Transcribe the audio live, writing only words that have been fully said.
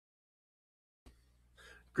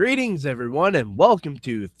Greetings, everyone, and welcome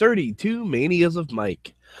to 32 Manias of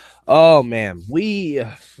Mike. Oh, man,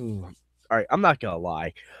 all right, I'm not gonna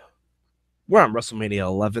lie. We're on WrestleMania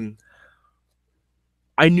 11.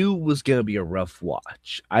 I knew it was gonna be a rough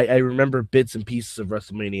watch. I remember bits and pieces of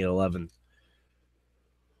WrestleMania 11.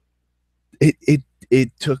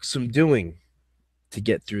 It took some doing to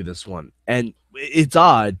get through this one, and it's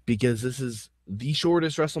odd because this is the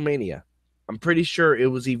shortest WrestleMania. I'm pretty sure it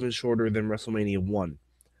was even shorter than WrestleMania 1.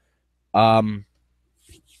 Um,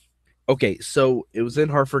 Okay, so it was in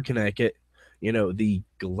Hartford, Connecticut. You know, the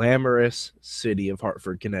glamorous city of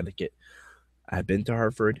Hartford, Connecticut. I've been to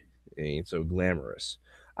Hartford. It ain't so glamorous.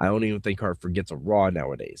 I don't even think Hartford gets a Raw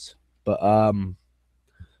nowadays. But all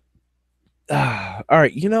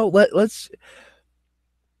right. Let's.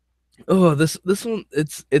 Oh, this one.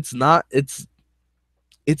 It's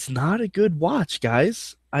not a good watch,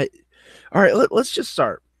 guys. All right. Let's just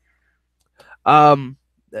start. Um,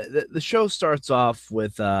 the show starts off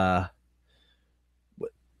with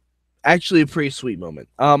actually a pretty sweet moment.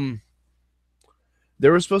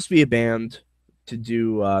 There was supposed to be a band to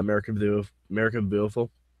do American Beautiful.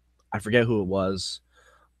 I forget who it was.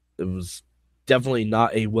 It was definitely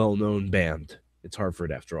not a well-known band. It's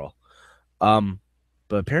Hartford after all. Um,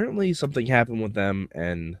 but apparently something happened with them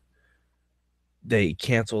and they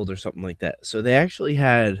canceled or something like that. So they actually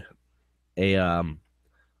had a um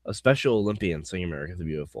a Special Olympian sing American the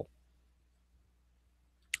Beautiful,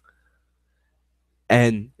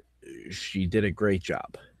 and she did a great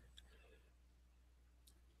job.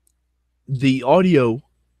 The audio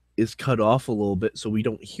is cut off a little bit, so we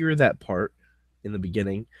don't hear that part in the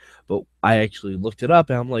beginning. But I actually looked it up,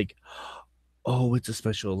 and I'm like, oh, it's a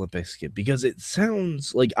Special Olympics skit because it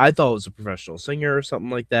sounds like I thought it was a professional singer or something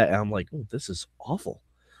like that. And I'm like, oh, this is awful.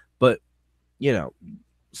 But you know,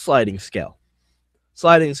 sliding scale,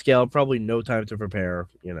 sliding scale. Probably no time to prepare.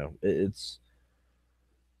 It's.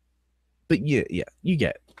 But yeah, you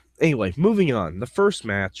get it. Anyway, moving on. The first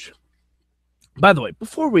match. By the way,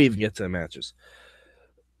 before we even get to the matches,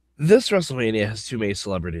 this WrestleMania has too many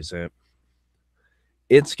celebrities in it.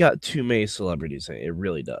 It's got too many celebrities in it. It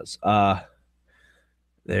really does.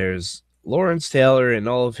 There's Lawrence Taylor and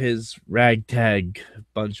all of his ragtag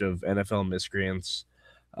bunch of NFL miscreants.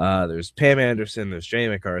 There's Pam Anderson. There's Jay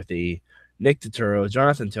McCarthy, Nick Turturro,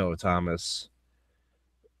 Jonathan Taylor Thomas,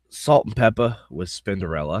 Salt and Pepper with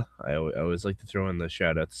Spinderella. I always like to throw in the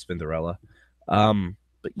shout out to Spinderella.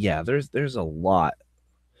 But yeah, there's a lot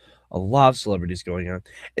of celebrities going on.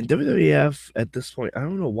 And WWF at this point, I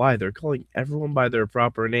don't know why they're calling everyone by their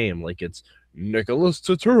proper name, like it's Nicholas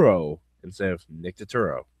Turturro instead of Nick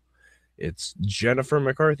Turturro. It's Jennifer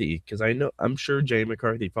McCarthy because I'm sure Jay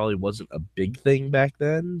McCarthy probably wasn't a big thing back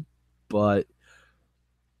then, but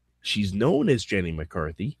she's known as Jenny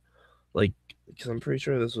McCarthy. Like, because I'm pretty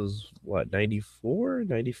sure this was what 94,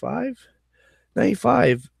 95,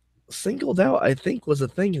 95. Singled out, I think, was a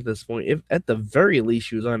thing at this point. If at the very least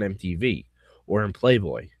she was on MTV or in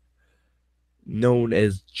Playboy, known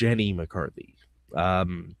as Jenny McCarthy.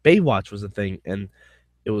 Baywatch was a thing, and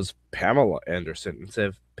it was Pamela Anderson instead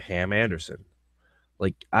of Pam Anderson.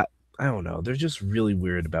 Like I don't know. They're just really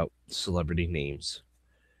weird about celebrity names.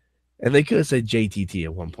 And they could have said JTT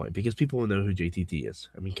at one point because people will know who JTT is.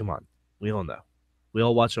 I mean, come on. We all know. We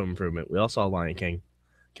all watch Home Improvement. We all saw Lion King.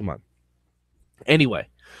 Come on. Anyway,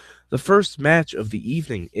 the first match of the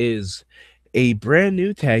evening is a brand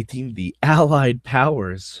new tag team, the Allied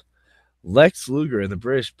Powers. Lex Luger and the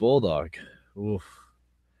British Bulldog. Oof.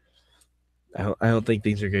 I don't think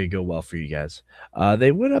things are going to go well for you guys.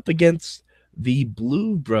 They went up against the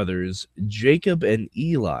Blue Brothers, Jacob and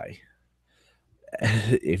Eli.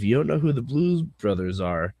 If you don't know who the Blues Brothers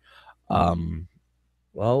are, um,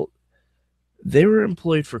 well, they were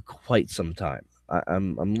employed for quite some time.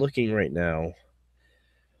 I'm looking right now.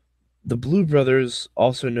 The Blue Brothers,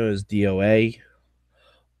 also known as DOA,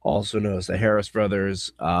 also known as the Harris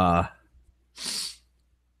Brothers. I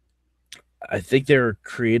think they're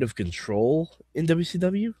creative control in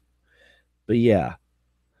WCW. But yeah,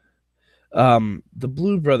 the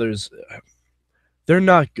Blue Brothers, they're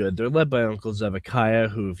not good. They're led by Uncle Zebekiah,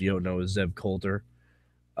 who, if you don't know, is Zeb Coulter.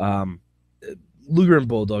 Um, Luger and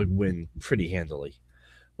Bulldog win pretty handily.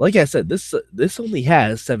 Like I said, this only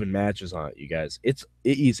has 7 matches on it, you guys. It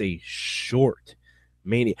is a short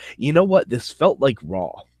Mania. You know what? This felt like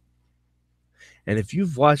Raw. And if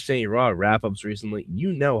you've watched any Raw wrap ups recently,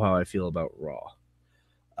 you know how I feel about Raw.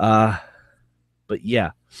 Uh, but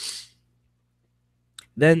yeah.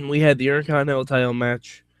 Then we had the Intercontinental title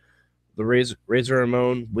match. The Razor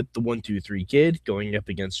Ramon with the 1-2-3 Kid going up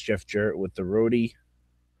against Jeff Jarrett with the Roadie.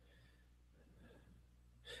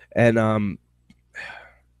 And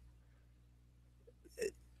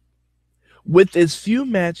With as few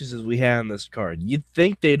matches as we had on this card, you'd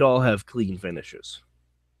think they'd all have clean finishes.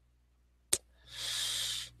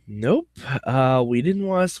 Nope. We didn't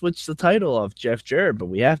want to switch the title off Jeff Jarrett, but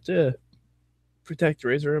we have to protect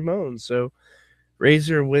Razor Ramon. So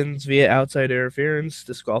Razor wins via outside interference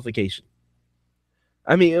disqualification.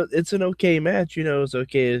 I mean, it's an okay match. As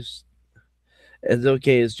okay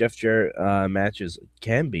as Jeff Jarrett matches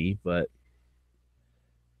can be, but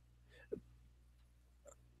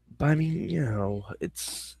I mean,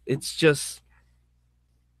 it's just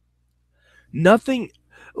nothing.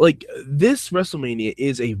 Like, this WrestleMania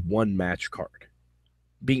is a one match card.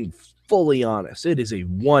 Being fully honest, it is a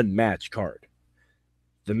one match card.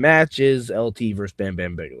 The match is LT versus Bam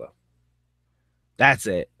Bam Bigelow. That's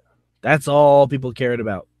it. That's all people cared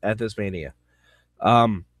about at this Mania.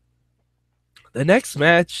 The next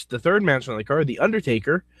match, the third match on the card, The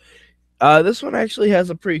Undertaker. This one actually has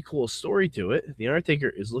a pretty cool story to it. The Undertaker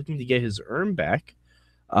is looking to get his urn back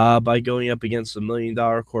by going up against the $1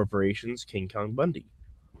 Million Corporation's King Kong Bundy.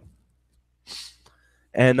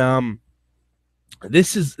 And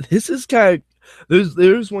this is kind of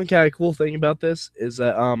there's one kind of cool thing about this is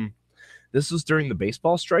that this was during the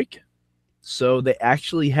baseball strike, so they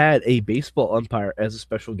actually had a baseball umpire as a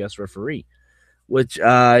special guest referee, which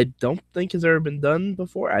I don't think has ever been done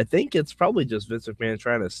before. I think it's probably just Vince McMahon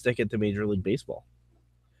trying to stick it to Major League Baseball.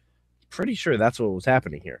 Pretty sure that's what was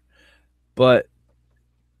happening here. But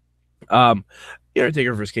The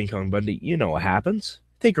Undertaker versus King Kong Bundy, you know what happens.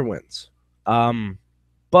 Taker wins.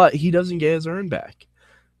 But he doesn't get his urn back.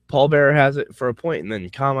 Paul Bearer has it for a point, and then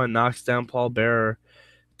Kama knocks down Paul Bearer,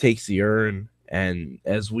 takes the urn, and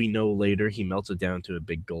as we know later, he melts it down to a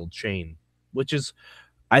big gold chain, which is,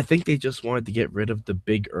 I think they just wanted to get rid of the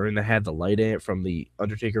big urn that had the light in it from the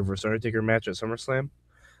Undertaker versus Undertaker match at SummerSlam.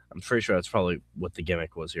 I'm pretty sure that's probably what the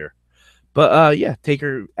gimmick was here. But yeah,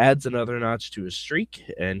 Taker adds another notch to his streak,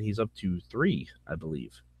 and he's up to 3, I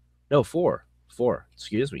believe. No, 4. 4.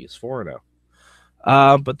 Excuse me, he's 4-0.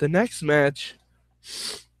 But the next match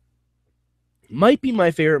might be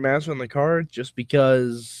my favorite match on the card just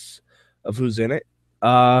because of who's in it.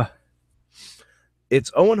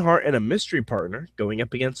 It's Owen Hart and a mystery partner going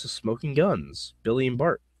up against the Smoking Guns, Billy and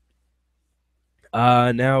Bart.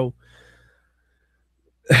 Now,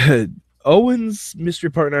 Owen's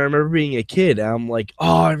mystery partner, I remember being a kid. I'm like,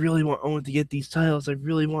 oh, I really want Owen to get these titles. I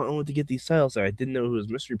really want Owen to get these titles. And I didn't know who his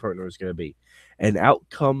mystery partner was going to be. And out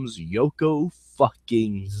comes Yoko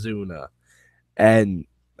fucking Zuna. And,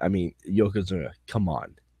 I mean, Yokozuna, come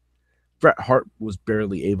on. Bret Hart was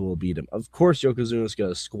barely able to beat him. Of course, Yokozuna's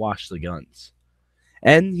going to squash the Guns.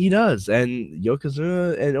 And he does. And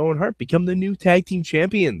Yokozuna and Owen Hart become the new tag team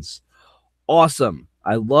champions. Awesome.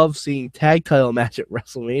 I love seeing tag title match at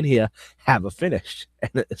WrestleMania have a finish,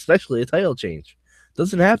 and especially a title change.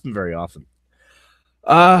 Doesn't happen very often.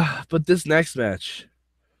 But this next match,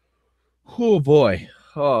 oh boy,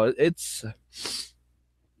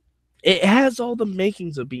 it has all the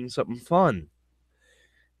makings of being something fun.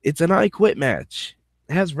 It's an I Quit match.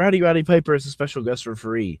 It has Rowdy Piper as a special guest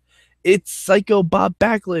referee. It's Psycho Bob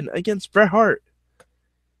Backlund against Bret Hart.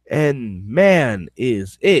 And man,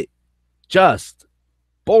 is it just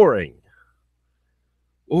boring.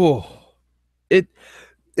 Oh,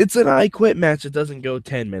 it's an I Quit match that doesn't go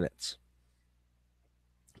 10 minutes.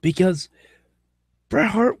 Because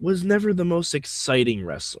Bret Hart was never the most exciting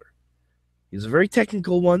wrestler. He's a very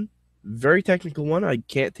technical one. I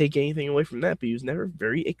can't take anything away from that, but he was never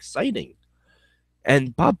very exciting.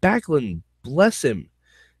 And Bob Backlund, bless him,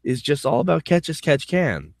 is just all about catch as catch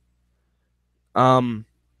can. And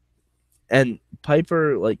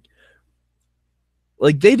Piper,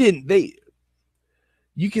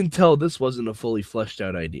 you can tell this wasn't a fully fleshed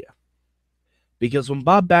out idea. Because when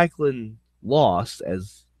Bob Backlund lost,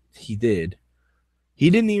 as he did, he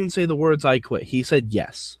didn't even say the words "I quit." He said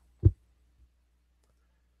yes.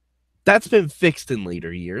 That's been fixed in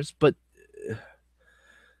later years, but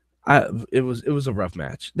it was a rough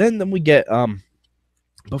match. Then we get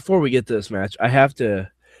before we get to this match, I have to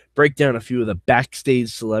break down a few of the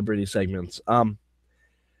backstage celebrity segments.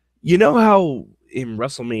 You know how in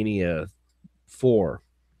WrestleMania 4,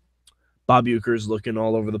 Bob Uecker's looking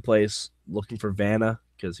all over the place, looking for Vanna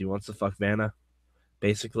because he wants to fuck Vanna,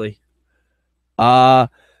 basically.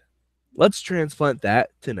 Let's transplant that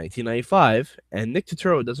to 1995, and Nick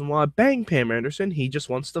Turturro doesn't want to bang Pam Anderson. He just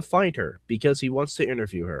wants to find her because he wants to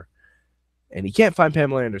interview her, and he can't find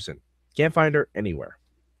Pamela Anderson. Can't find her anywhere.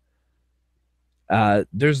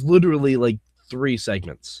 There's literally 3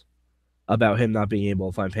 segments about him not being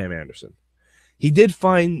able to find Pam Anderson. He did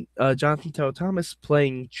find Jonathan Taylor Thomas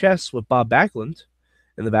playing chess with Bob Backlund,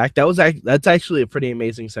 in the back. That's actually a pretty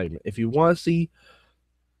amazing segment. If you want to see,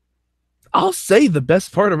 I'll say the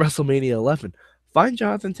best part of WrestleMania 11, find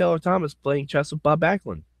Jonathan Taylor Thomas playing chess with Bob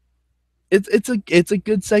Backlund. It's a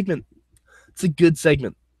good segment. It's a good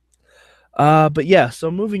segment. But yeah, so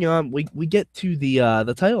moving on, we get to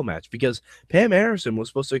the title match because Pam Anderson was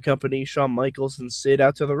supposed to accompany Shawn Michaels and Sid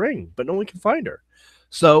out to the ring, but no one can find her.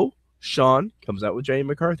 So Shawn comes out with Jenny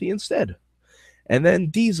McCarthy instead. And then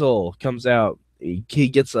Diesel comes out. He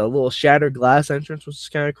gets a little shattered glass entrance, which is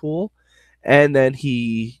kind of cool. And then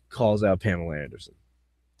he calls out Pamela Anderson.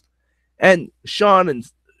 And Shawn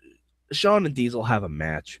and Diesel have a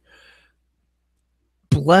match.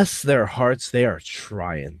 Bless their hearts, they are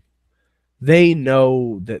trying. They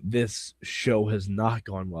know that this show has not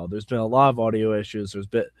gone well. There's been a lot of audio issues.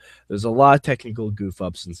 There's a lot of technical goof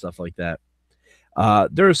ups and stuff like that.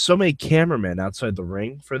 There are so many cameramen outside the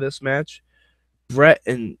ring for this match.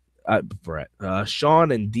 Shawn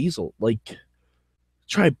and Diesel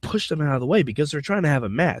try to push them out of the way because they're trying to have a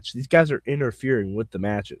match. These guys are interfering with the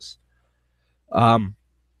matches. But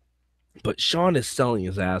Shawn is selling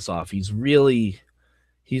his ass off. He's really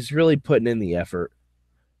putting in the effort.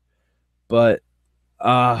 But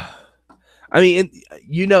I mean,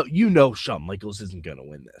 you know Shawn Michaels isn't gonna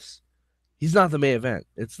win this. He's not the main event.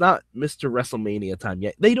 It's not Mr. WrestleMania time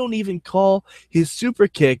yet. They don't even call his super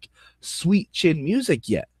kick Sweet Chin Music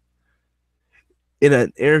yet. In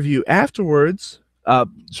an interview afterwards,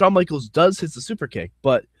 Shawn Michaels does hit the super kick,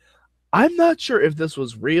 but I'm not sure if this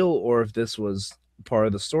was real or if this was part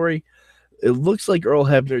of the story. It looks like Earl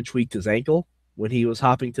Hebner tweaked his ankle when he was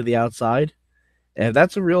hopping to the outside. And if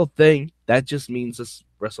that's a real thing, that just means this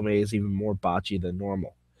WrestleMania is even more botchy than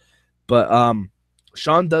normal. But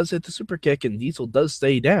Shawn does hit the super kick and Diesel does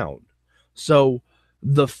stay down. So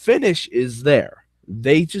the finish is there.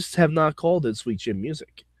 They just have not called it Sweet Chin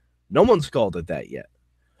Music. No one's called it that yet.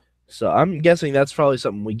 So I'm guessing that's probably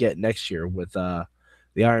something we get next year with the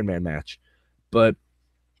Iron Man match. But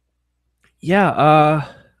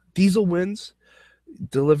yeah, Diesel wins,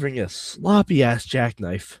 delivering a sloppy ass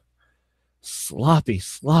jackknife. Sloppy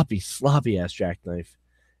ass jackknife.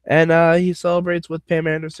 And he celebrates with Pam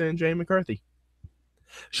Anderson and Jay McCarthy.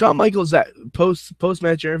 Shawn Michaels'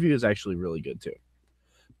 post-match interview is actually really good too.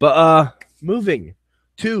 But moving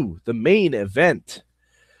to the main event.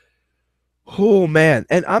 Oh man,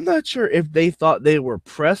 and I'm not sure if they thought they were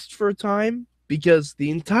pressed for time because the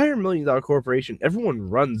entire $1 Million Corporation, everyone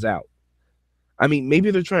runs out. I mean,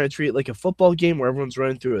 maybe they're trying to treat it like a football game where everyone's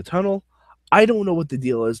running through a tunnel. I don't know what the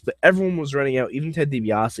deal is, but everyone was running out, even Ted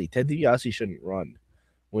DiBiase. Ted DiBiase shouldn't run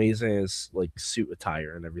when he's in his suit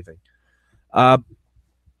attire and everything. But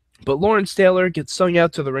Lawrence Taylor gets sung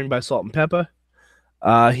out to the ring by Salt and Pepper.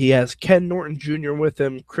 He has Ken Norton Jr. with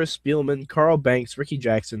him, Chris Spielman, Carl Banks, Ricky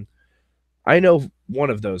Jackson. I know one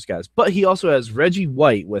of those guys, but he also has Reggie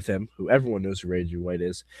White with him, who everyone knows who Reggie White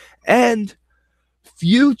is, and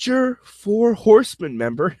future Four Horsemen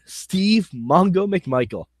member Steve Mongo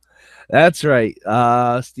McMichael. That's right.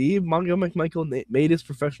 Steve Mongo McMichael made his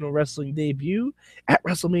professional wrestling debut at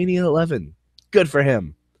WrestleMania 11. Good for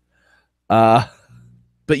him. But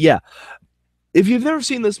yeah, if you've never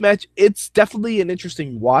seen this match, it's definitely an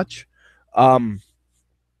interesting watch. I'm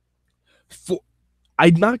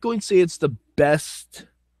not going to say it's the best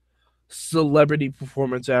celebrity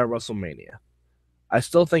performance at WrestleMania. I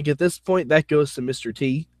still think at this point that goes to Mr.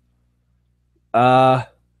 T.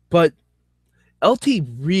 But LT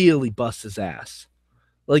really busts his ass.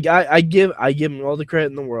 I give him all the credit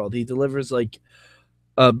in the world. He delivers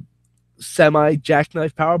a semi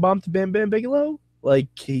jackknife powerbomb to Bam Bam Bigelow.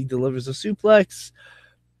 He delivers a suplex.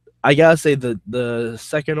 I gotta say the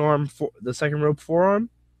second rope forearm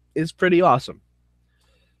is pretty awesome.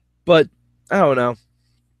 But I don't know.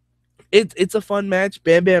 It's a fun match.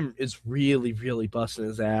 Bam Bam is really, really busting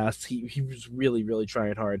his ass. He was really, really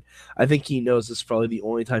trying hard. I think he knows this is probably the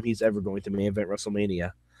only time he's ever going to main event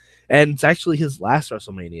WrestleMania. And it's actually his last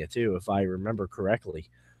WrestleMania, too, if I remember correctly.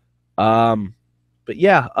 But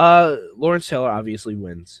yeah, Lawrence Taylor obviously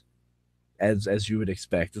wins, as you would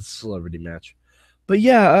expect. It's a celebrity match. But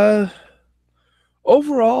yeah,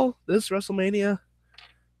 overall, this WrestleMania,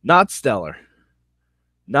 not stellar.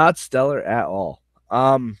 Not stellar at all.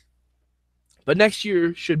 But next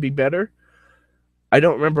year should be better. I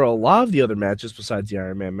don't remember a lot of the other matches besides the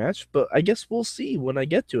Iron Man match, but I guess we'll see when I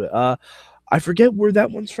get to it. I forget where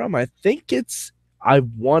that one's from. I think I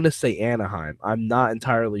want to say Anaheim. I'm not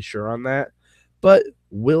entirely sure on that, but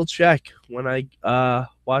we'll check when I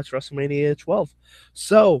watch WrestleMania 12.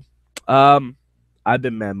 So, I've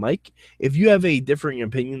been Mad Mike. If you have any differing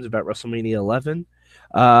opinions about WrestleMania 11,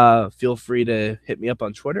 Feel free to hit me up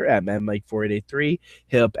on Twitter at MadMike4883.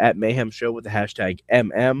 Hit up at Mayhem Show with the hashtag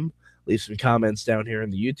MM. Leave some comments down here in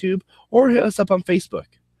the YouTube, or hit us up on Facebook.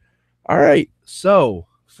 All right, so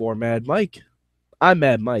for Mad Mike, I'm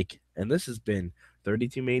Mad Mike, and this has been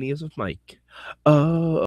 32 Manias with Mike.